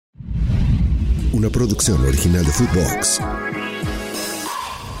una producción original de FUTVOX.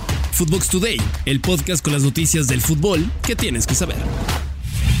 FUTVOX Today, el podcast con las noticias del fútbol que tienes que saber.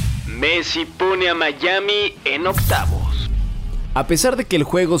 Messi pone a Miami en octavos. A pesar de que el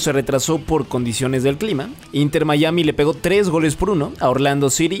juego se retrasó por condiciones del clima, Inter Miami le pegó 3-1 a Orlando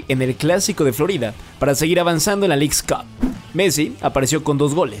City en el Clásico de Florida para seguir avanzando en la Leagues Cup. Messi apareció con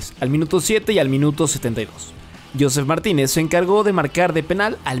 2 goles, al minuto 7 y al minuto 72. Joseph Martínez se encargó de marcar de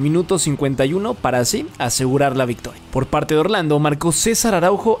penal al minuto 51 para así asegurar la victoria. Por parte de Orlando marcó César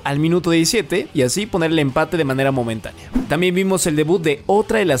Araujo al minuto 17 y así poner el empate de manera momentánea. También vimos el debut de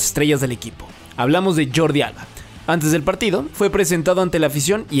otra de las estrellas del equipo. Hablamos de Jordi Alba. Antes del partido, fue presentado ante la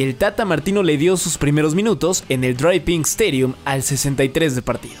afición y el Tata Martino le dio sus primeros minutos en el Driving Stadium al 63 del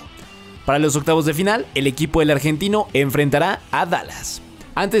partido. Para los octavos de final, el equipo del argentino enfrentará a Dallas.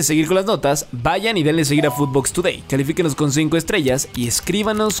 Antes de seguir con las notas, vayan y denle seguir a FUTVOX Today, califíquenos con 5 estrellas y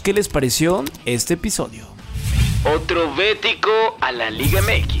escríbanos qué les pareció este episodio. Otro bético a la Liga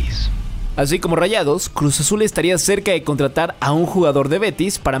MX. Así como Rayados, Cruz Azul estaría cerca de contratar a un jugador de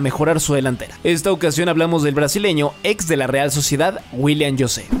Betis para mejorar su delantera. Esta ocasión hablamos del brasileño, ex de la Real Sociedad, William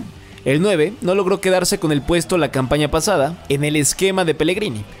José. El 9 no logró quedarse con el puesto la campaña pasada en el esquema de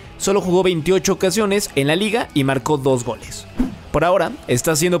Pellegrini. Solo jugó 28 ocasiones en la liga y marcó 2 goles. Por ahora,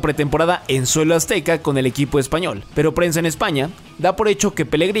 está haciendo pretemporada en suelo azteca con el equipo español, pero prensa en España da por hecho que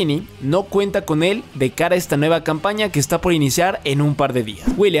Pellegrini no cuenta con él de cara a esta nueva campaña que está por iniciar en un par de días.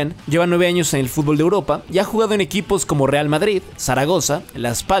 William lleva 9 años en el fútbol de Europa y ha jugado en equipos como Real Madrid, Zaragoza,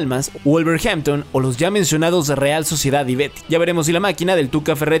 Las Palmas, Wolverhampton o los ya mencionados Real Sociedad y Betis. Ya veremos si la máquina del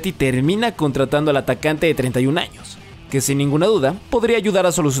Tuca Ferretti termina contratando al atacante de 31 años. Que sin ninguna duda podría ayudar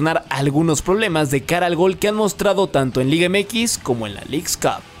a solucionar algunos problemas de cara al gol que han mostrado tanto en Liga MX como en la Leagues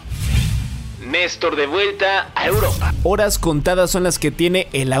Cup. Néstor de vuelta a Europa. Horas contadas son las que tiene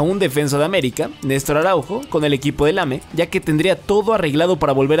el aún defensa de América, Néstor Araujo, con el equipo del AME, ya que tendría todo arreglado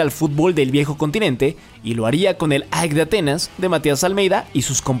para volver al fútbol del viejo continente y lo haría con el AEK de Atenas de Matías Almeida y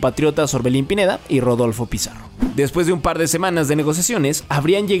sus compatriotas Orbelín Pineda y Rodolfo Pizarro. Después de un par de semanas de negociaciones,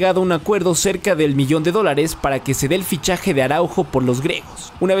 habrían llegado a un acuerdo cerca del $1 millón para que se dé el fichaje de Araujo por los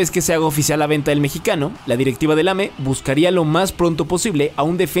griegos. Una vez que se haga oficial la venta del mexicano, la directiva del AME buscaría lo más pronto posible a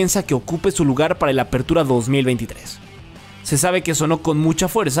un defensa que ocupe su lugar para la apertura 2023. Se sabe que sonó con mucha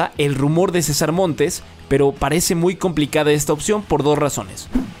fuerza el rumor de César Montes, pero parece muy complicada esta opción por 2 razones.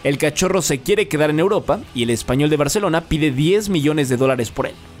 El cachorro se quiere quedar en Europa y el Español de Barcelona pide $10 millones por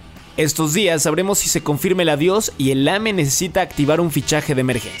él. Estos días sabremos si se confirma el adiós y el AME necesita activar un fichaje de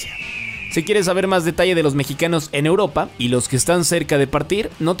emergencia. Si quieres saber más detalle de los mexicanos en Europa y los que están cerca de partir,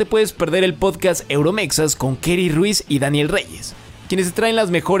 no te puedes perder el podcast Euromexas con Kerry Ruiz y Daniel Reyes, quienes te traen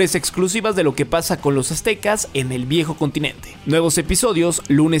las mejores exclusivas de lo que pasa con los aztecas en el viejo continente. Nuevos episodios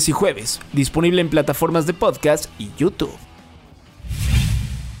lunes y jueves, disponible en plataformas de podcast y YouTube.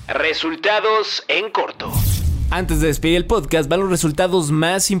 Resultados en corto. Antes de despedir el podcast, van los resultados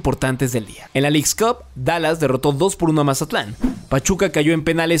más importantes del día. En la Leagues Cup, Dallas derrotó 2-1 a Mazatlán. Pachuca cayó en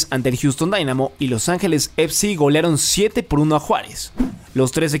penales ante el Houston Dynamo y Los Ángeles FC golearon 7-1 a Juárez.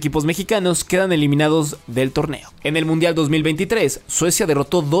 Los 3 equipos mexicanos quedan eliminados del torneo. En el Mundial 2023, Suecia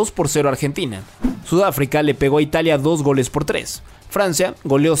derrotó 2-0 a Argentina. Sudáfrica le pegó a Italia 2-3. Francia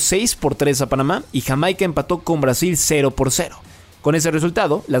goleó 6-3 a Panamá y Jamaica empató con Brasil 0-0. Con ese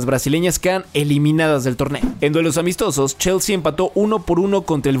resultado, las brasileñas quedan eliminadas del torneo. En duelos amistosos, Chelsea empató 1-1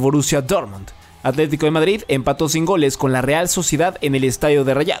 contra el Borussia Dortmund. Atlético de Madrid empató sin goles con la Real Sociedad en el Estadio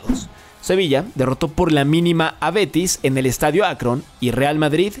de Rayados. Sevilla derrotó por la mínima a Betis en el Estadio Akron y Real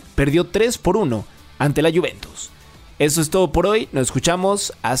Madrid perdió 3-1 ante la Juventus. Eso es todo por hoy, nos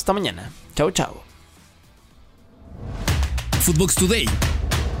escuchamos hasta mañana. Chao, chao. FUTVOX Today.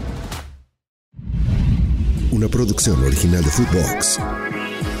 Una producción original de FUTVOX.